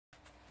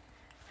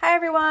Hi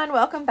everyone,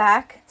 welcome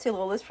back to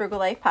Lola's Frugal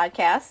Life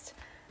podcast.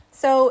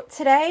 So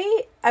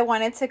today I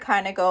wanted to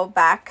kind of go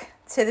back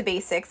to the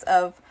basics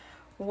of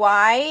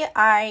why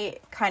I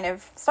kind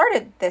of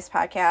started this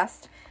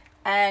podcast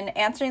and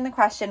answering the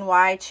question,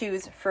 why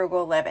choose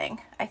frugal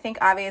living? I think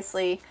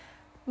obviously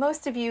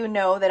most of you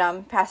know that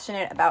I'm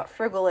passionate about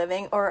frugal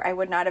living, or I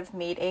would not have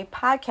made a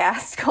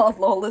podcast called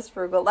Lola's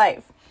Frugal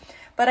Life.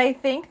 But I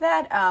think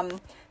that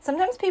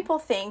sometimes people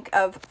think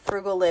of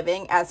frugal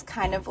living as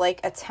kind of like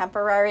a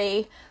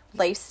temporary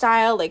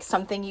lifestyle, like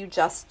something you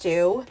just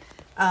do,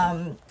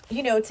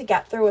 to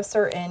get through a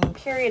certain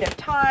period of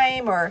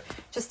time or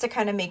just to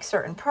kind of make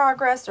certain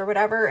progress or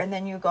whatever, and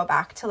then you go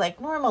back to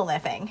like normal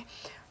living.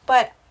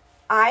 But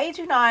I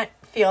do not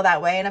feel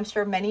that way, and I'm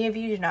sure many of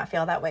you do not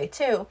feel that way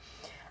too,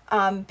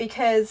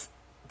 because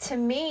to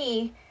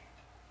me,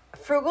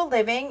 frugal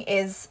living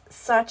is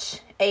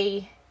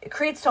it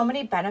creates so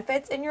many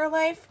benefits in your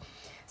life.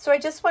 So I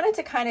just wanted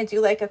to kind of do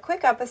like a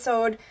quick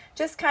episode,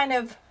 just kind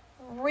of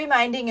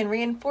reminding and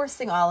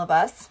reinforcing all of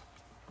us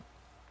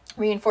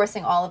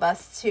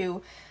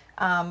to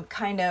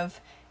kind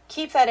of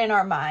keep that in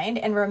our mind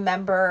and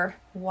remember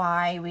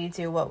why we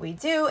do what we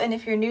do. And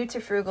if you're new to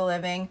frugal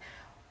living,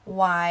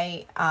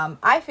 why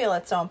I feel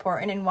it's so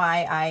important and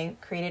why I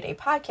created a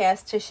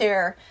podcast to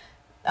share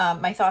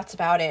my thoughts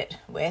about it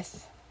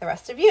with the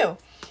rest of you.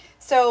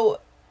 So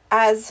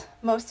as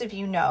most of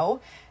you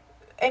know,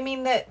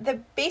 the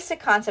basic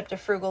concept of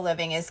frugal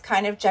living is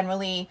kind of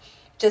generally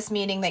just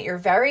meaning that you're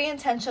very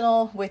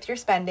intentional with your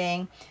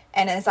spending.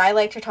 And as I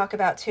like to talk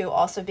about too,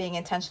 also being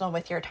intentional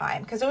with your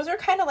time, because those are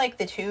kind of like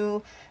the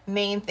two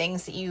main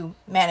things that you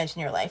manage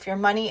in your life, your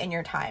money and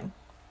your time.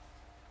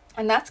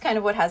 And that's kind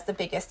of what has the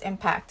biggest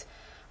impact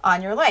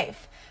on your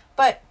life.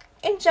 But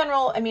in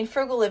general,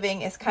 frugal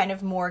living is kind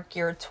of more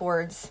geared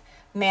towards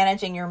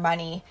managing your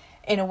money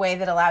in a way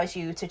that allows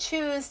you to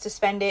choose to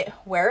spend it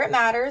where it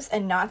matters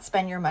and not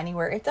spend your money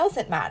where it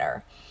doesn't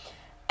matter.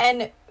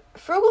 And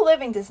frugal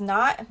living does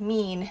not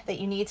mean that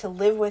you need to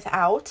live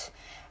without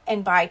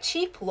and buy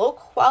cheap, low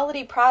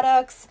quality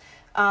products.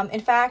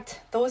 In fact,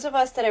 those of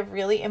us that have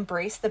really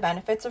embraced the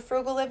benefits of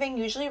frugal living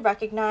usually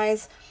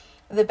recognize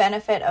the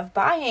benefit of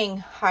buying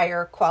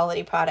higher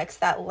quality products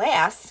that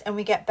last, and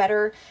we get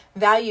better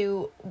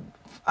value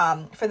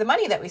for the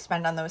money that we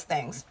spend on those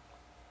things.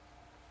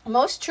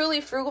 Most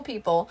truly frugal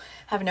people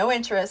have no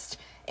interest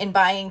in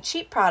buying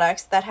cheap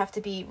products that have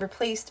to be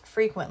replaced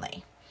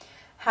frequently.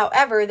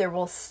 However, there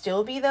will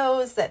still be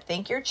those that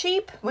think you're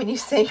cheap when you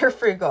say you're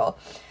frugal.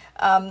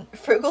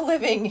 Frugal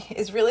living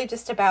is really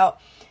just about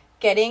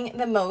getting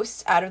the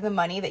most out of the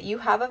money that you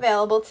have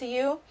available to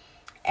you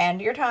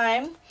and your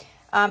time.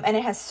 And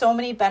it has so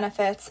many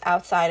benefits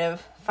outside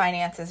of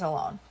finances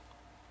alone.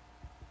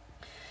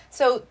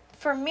 So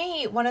for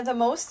me, one of the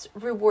most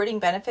rewarding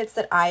benefits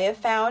that I have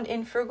found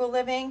in frugal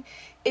living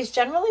is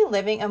generally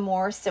living a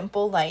more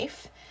simple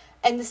life.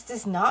 And this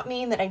does not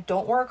mean that I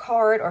don't work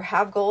hard or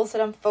have goals that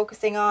I'm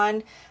focusing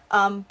on.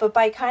 But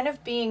by kind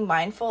of being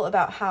mindful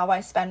about how I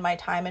spend my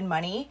time and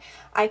money,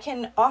 I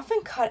can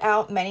often cut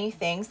out many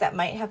things that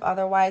might have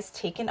otherwise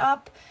taken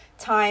up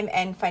time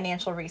and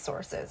financial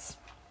resources.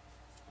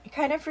 It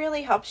kind of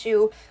really helps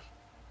you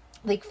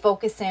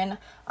focus in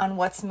on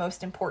what's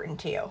most important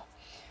to you.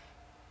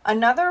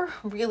 Another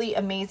really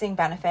amazing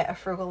benefit of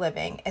frugal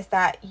living is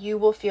that you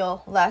will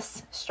feel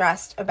less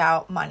stressed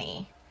about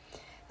money.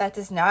 That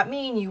does not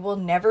mean you will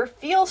never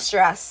feel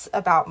stress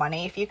about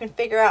money. If you can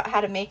figure out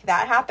how to make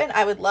that happen,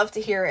 I would love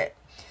to hear it.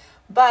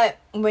 But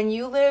when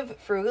you live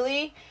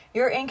frugally,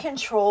 you're in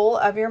control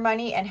of your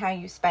money and how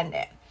you spend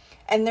it.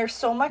 And there's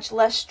so much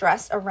less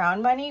stress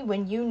around money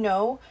when you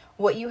know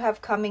what you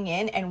have coming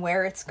in and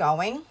where it's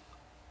going.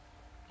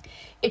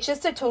 It's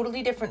just a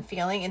totally different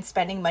feeling in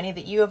spending money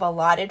that you have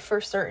allotted for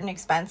certain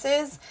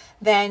expenses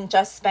than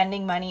just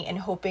spending money and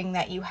hoping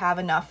that you have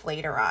enough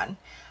later on.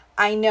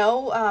 I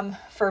know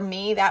for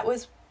me that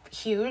was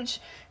huge,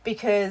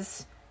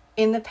 because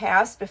in the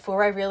past,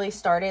 before I really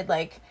started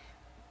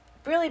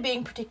really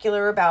being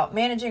particular about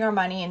managing our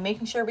money and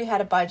making sure we had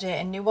a budget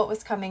and knew what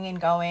was coming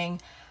and going,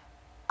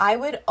 I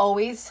would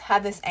always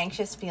have this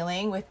anxious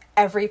feeling with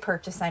every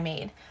purchase I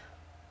made.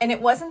 And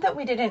it wasn't that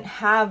we didn't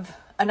have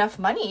enough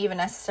money even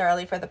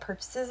necessarily for the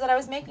purchases that I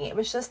was making. It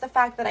was just the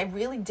fact that I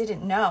really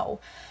didn't know.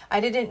 I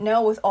didn't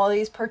know with all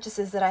these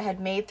purchases that I had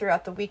made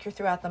throughout the week or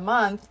throughout the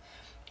month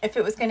if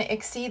it was going to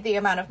exceed the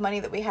amount of money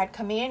that we had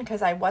coming in,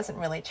 because I wasn't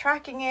really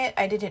tracking it.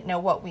 I didn't know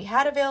what we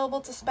had available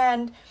to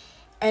spend.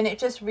 And it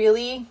just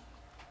really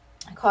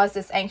caused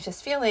this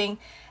anxious feeling.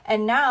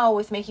 And now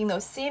with making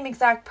those same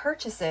exact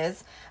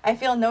purchases, I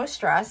feel no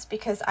stress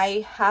because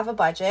I have a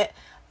budget.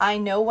 I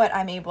know what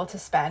I'm able to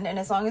spend, and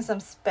as long as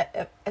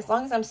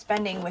I'm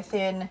spending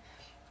within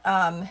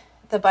the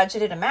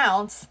budgeted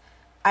amounts,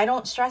 I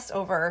don't stress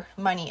over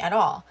money at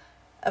all.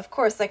 Of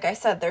course, like I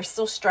said, there's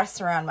still stress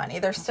around money.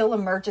 There's still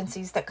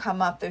emergencies that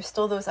come up. There's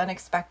still those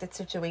unexpected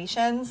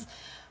situations,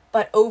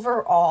 but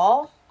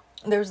overall,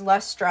 there's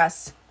less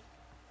stress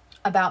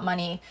about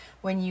money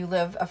when you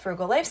live a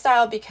frugal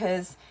lifestyle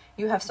because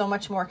you have so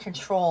much more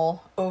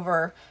control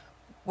over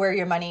where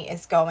your money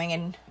is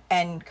going,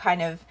 and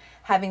kind of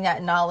having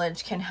that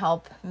knowledge can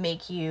help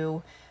make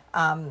you,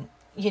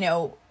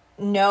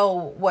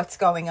 know what's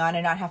going on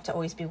and not have to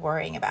always be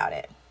worrying about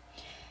it.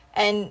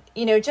 And,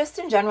 just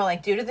in general,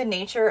 like due to the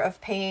nature of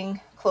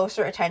paying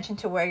closer attention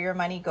to where your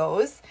money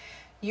goes,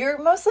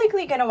 you're most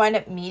likely going to wind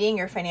up meeting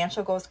your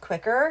financial goals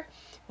quicker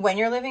when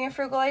you're living a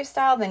frugal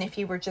lifestyle than if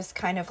you were just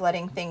kind of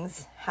letting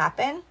things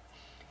happen.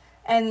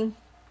 And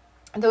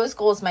those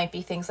goals might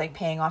be things like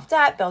paying off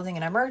debt, building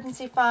an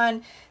emergency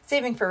fund,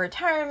 saving for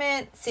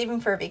retirement,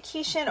 saving for a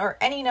vacation, or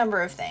any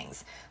number of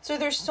things. So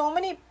there's so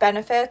many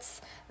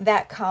benefits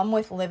that come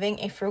with living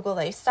a frugal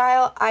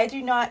lifestyle. I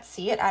do not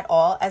see it at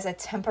all as a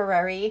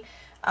temporary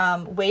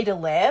way to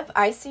live.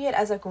 I see it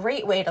as a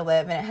great way to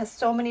live, and it has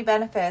so many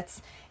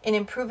benefits in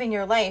improving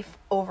your life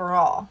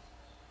overall.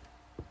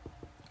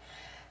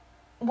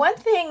 One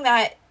thing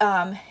that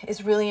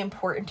is really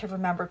important to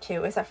remember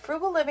too is that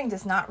frugal living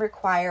does not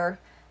require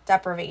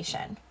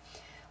deprivation.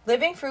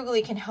 Living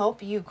frugally can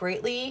help you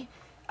greatly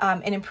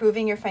in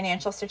improving your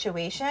financial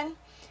situation.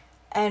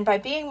 And by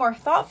being more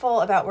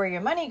thoughtful about where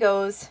your money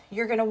goes,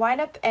 you're going to wind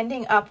up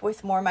ending up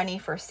with more money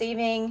for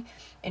saving,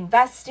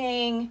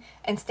 investing,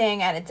 and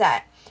staying out of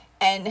debt.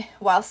 And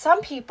while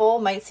some people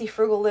might see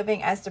frugal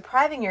living as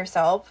depriving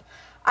yourself,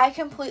 I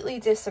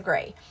completely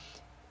disagree.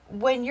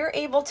 When you're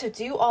able to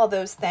do all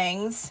those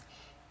things,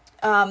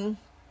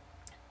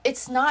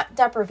 it's not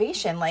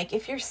deprivation. Like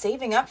if you're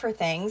saving up for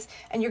things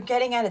and you're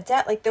getting out of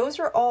debt, like those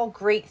are all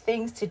great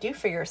things to do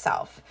for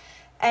yourself.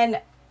 And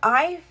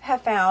I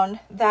have found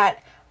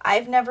that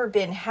I've never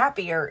been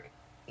happier,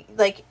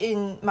 like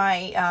in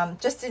my,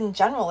 just in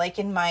general, like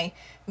in my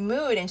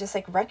mood, and just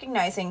like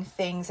recognizing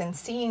things and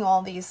seeing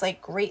all these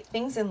like great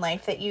things in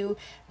life that you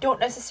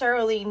don't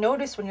necessarily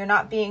notice when you're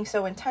not being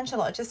so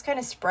intentional. It just kind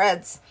of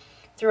spreads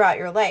throughout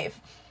your life.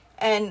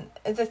 And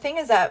the thing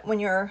is that when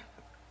you're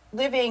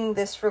living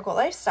this frugal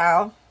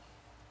lifestyle,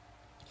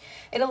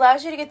 it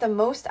allows you to get the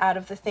most out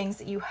of the things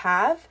that you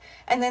have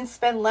and then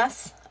spend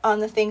less on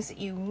the things that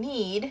you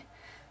need,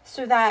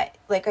 so that,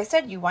 like I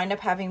said, you wind up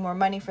having more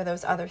money for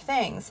those other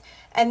things.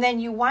 And then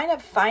you wind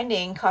up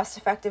finding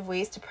cost-effective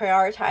ways to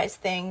prioritize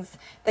things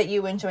that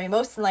you enjoy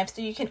most in life,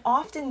 so you can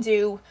often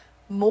do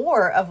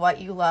more of what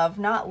you love,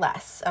 not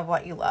less of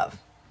what you love.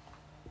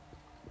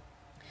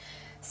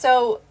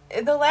 So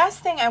the last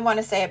thing I want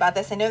to say about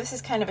this, I know this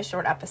is kind of a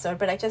short episode,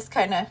 but I just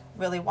kind of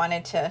really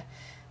wanted to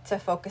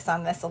focus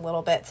on this a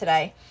little bit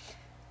today.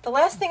 The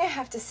last thing I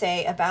have to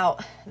say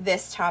about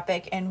this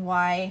topic and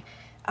why,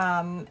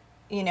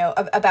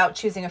 about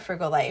choosing a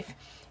frugal life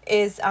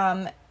is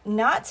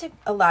not to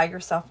allow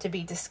yourself to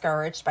be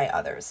discouraged by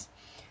others.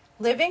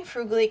 Living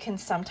frugally can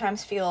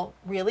sometimes feel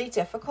really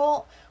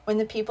difficult when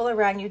the people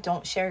around you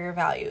don't share your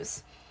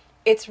values.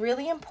 It's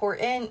really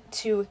important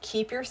to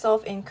keep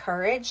yourself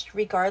encouraged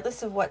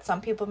regardless of what some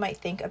people might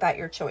think about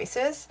your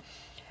choices,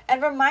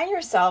 and remind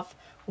yourself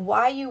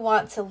why you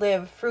want to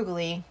live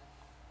frugally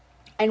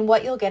and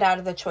what you'll get out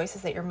of the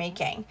choices that you're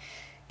making.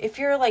 If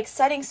you're like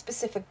setting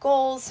specific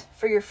goals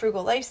for your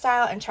frugal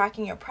lifestyle and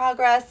tracking your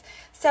progress,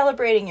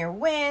 celebrating your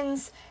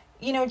wins,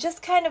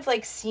 just kind of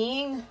like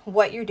seeing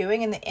what you're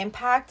doing and the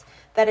impact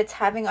that it's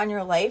having on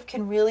your life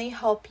can really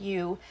help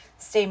you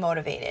stay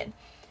motivated.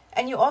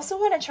 And you also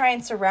want to try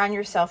and surround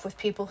yourself with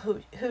people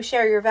who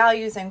share your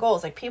values and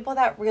goals, like people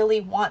that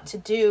really want to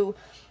do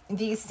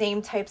these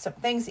same types of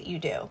things that you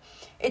do.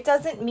 It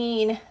doesn't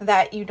mean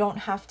that you don't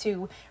have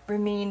to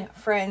remain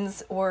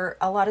friends, or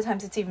a lot of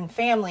times it's even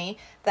family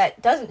that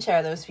doesn't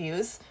share those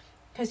views,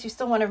 because you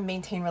still want to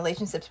maintain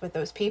relationships with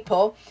those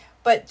people.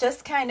 But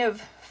just kind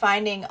of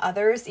finding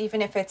others,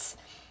 even if it's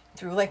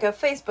through like a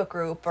Facebook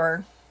group,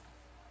 or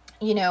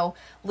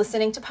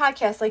listening to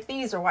podcasts like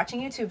these, or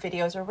watching YouTube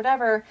videos or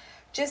whatever,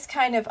 just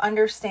kind of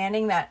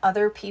understanding that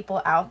other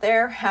people out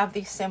there have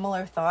these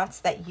similar thoughts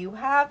that you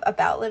have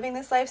about living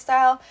this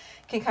lifestyle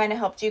can kind of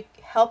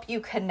help you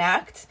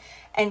connect,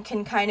 and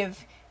can kind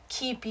of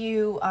keep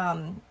you,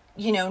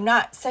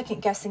 not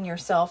second guessing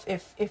yourself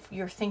if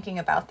you're thinking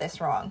about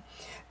this wrong,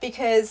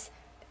 because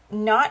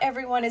not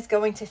everyone is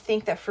going to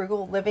think that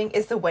frugal living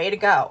is the way to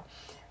go.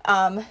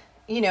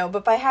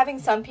 But by having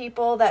some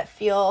people that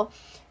feel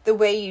the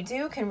way you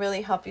do can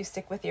really help you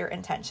stick with your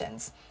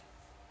intentions.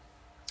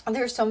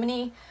 There's so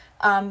many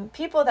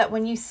people that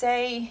when you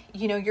say,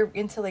 you're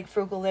into like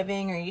frugal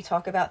living, or you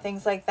talk about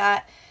things like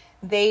that,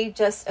 they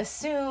just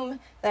assume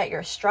that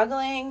you're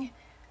struggling,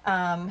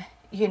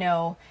 you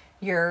don't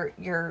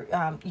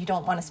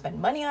want to spend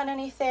money on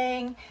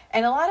anything,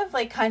 and a lot of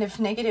like kind of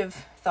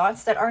negative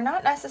thoughts that are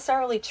not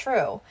necessarily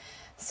true.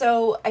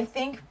 So I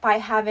think by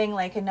having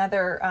like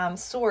another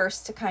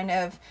source to kind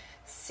of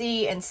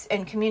see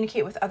and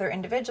communicate with other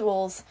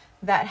individuals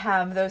that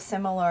have those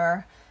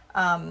similar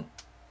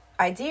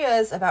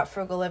ideas about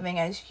frugal living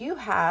as you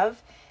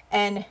have,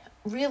 and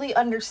really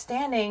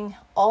understanding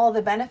all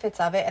the benefits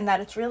of it, and that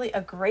it's really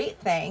a great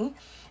thing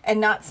and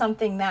not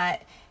something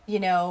that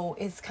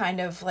is kind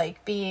of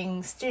like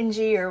being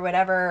stingy or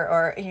whatever,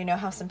 or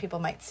how some people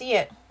might see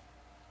it,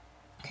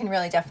 can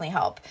really definitely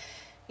help.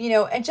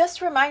 And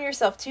just remind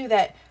yourself too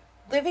that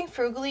living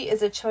frugally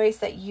is a choice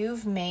that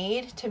you've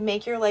made to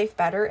make your life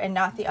better and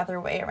not the other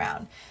way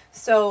around.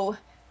 So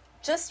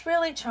just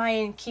really try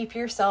and keep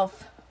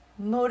yourself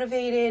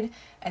motivated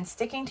and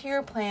sticking to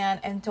your plan,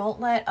 and don't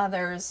let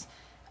others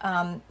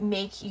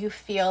make you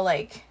feel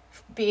like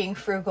being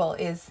frugal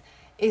is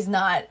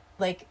not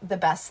like the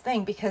best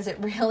thing, because it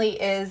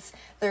really is.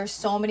 There's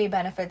so many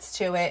benefits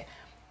to it.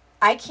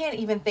 I can't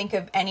even think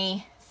of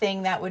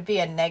anything that would be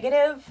a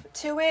negative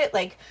to it.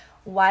 Like,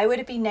 why would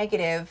it be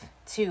negative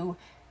to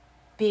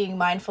being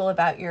mindful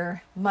about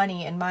your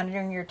money and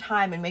monitoring your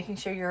time and making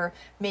sure you're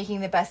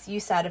making the best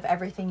use out of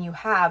everything you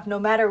have, no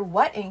matter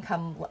what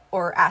income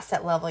or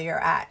asset level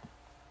you're at?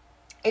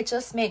 It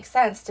just makes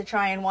sense to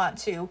try and want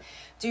to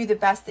do the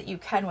best that you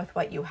can with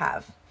what you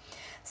have.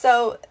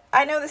 So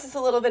I know this is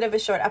a little bit of a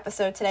short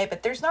episode today,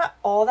 but there's not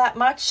all that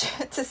much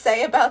to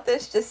say about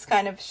this, just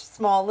kind of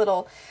small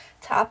little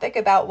topic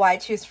about why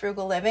choose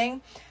frugal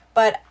living.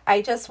 But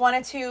I just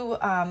wanted to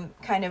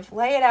kind of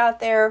lay it out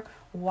there,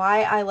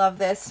 why I love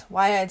this,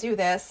 why I do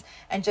this,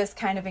 and just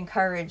kind of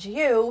encourage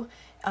you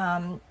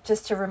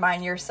just to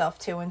remind yourself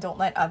too, and don't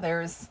let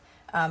others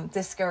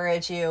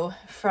discourage you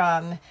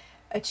from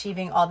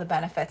achieving all the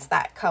benefits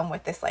that come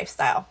with this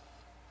lifestyle.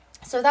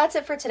 So that's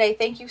it for today.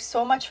 Thank you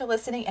so much for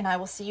listening, and I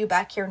will see you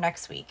back here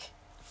next week.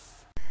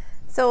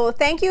 So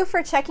thank you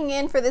for checking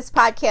in for this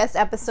podcast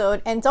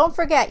episode. And don't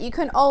forget, you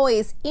can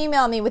always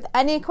email me with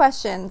any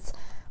questions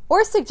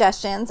or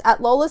suggestions at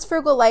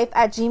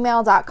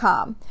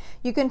lolasfrugallife@gmail.com.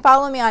 You can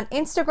follow me on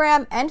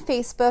Instagram and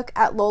Facebook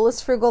at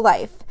Lola's Frugal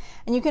Life.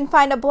 And you can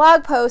find a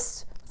blog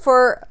post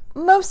for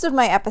most of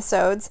my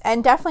episodes,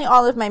 and definitely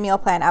all of my meal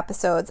plan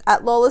episodes,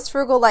 at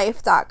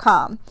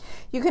lolasfrugallife.com.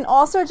 You can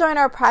also join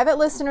our private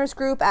listeners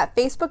group at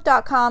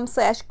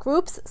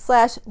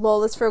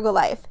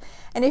facebook.com/groups/lolasfrugallife.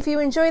 And if you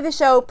enjoy the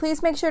show,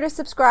 please make sure to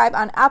subscribe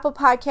on Apple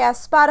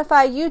Podcasts,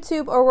 Spotify,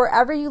 YouTube, or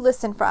wherever you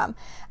listen from.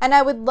 And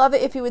I would love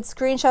it if you would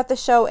screenshot the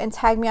show and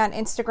tag me on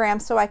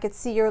Instagram so I could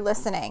see you're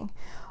listening.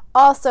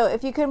 Also,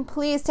 if you can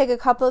please take a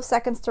couple of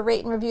seconds to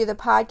rate and review the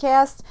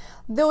podcast.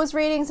 Those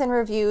ratings and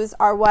reviews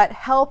are what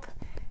help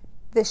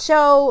the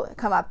show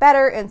come up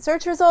better in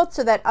search results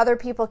so that other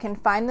people can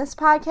find this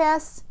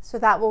podcast. So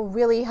that will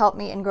really help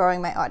me in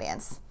growing my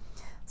audience.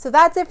 So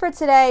that's it for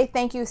today.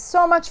 Thank you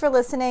so much for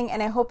listening,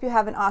 and I hope you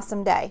have an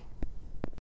awesome day.